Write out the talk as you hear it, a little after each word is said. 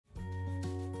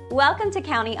Welcome to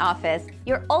County Office,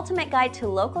 your ultimate guide to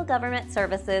local government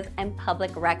services and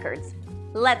public records.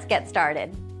 Let's get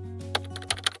started.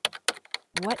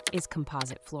 What is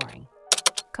composite flooring?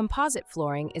 Composite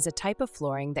flooring is a type of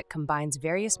flooring that combines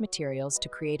various materials to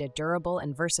create a durable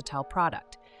and versatile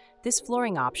product. This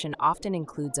flooring option often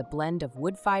includes a blend of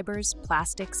wood fibers,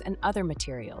 plastics, and other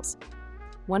materials.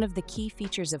 One of the key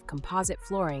features of composite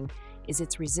flooring is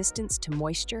its resistance to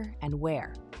moisture and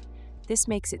wear. This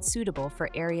makes it suitable for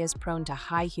areas prone to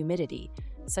high humidity,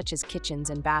 such as kitchens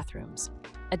and bathrooms.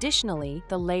 Additionally,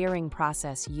 the layering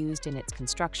process used in its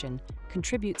construction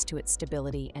contributes to its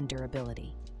stability and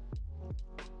durability.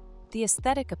 The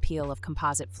aesthetic appeal of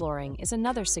composite flooring is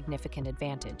another significant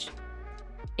advantage.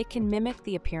 It can mimic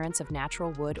the appearance of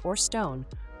natural wood or stone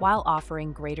while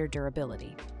offering greater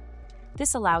durability.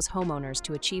 This allows homeowners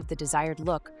to achieve the desired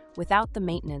look without the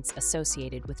maintenance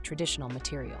associated with traditional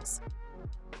materials.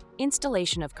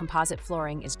 Installation of composite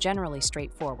flooring is generally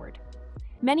straightforward.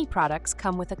 Many products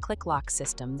come with a click-lock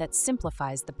system that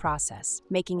simplifies the process,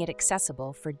 making it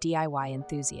accessible for DIY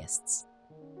enthusiasts.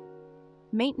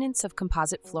 Maintenance of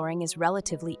composite flooring is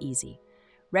relatively easy.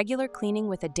 Regular cleaning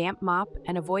with a damp mop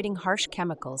and avoiding harsh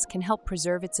chemicals can help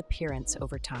preserve its appearance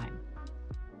over time.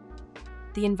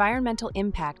 The environmental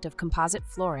impact of composite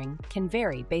flooring can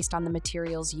vary based on the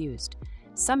materials used.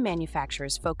 Some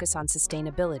manufacturers focus on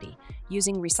sustainability,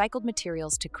 using recycled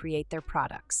materials to create their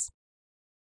products.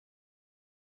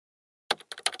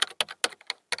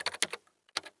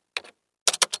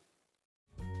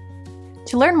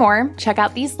 To learn more, check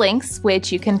out these links,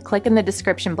 which you can click in the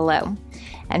description below.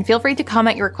 And feel free to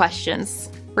comment your questions.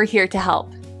 We're here to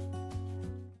help.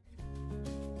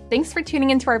 Thanks for tuning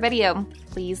into our video.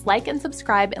 Please like and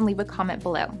subscribe and leave a comment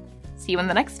below. See you in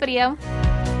the next video.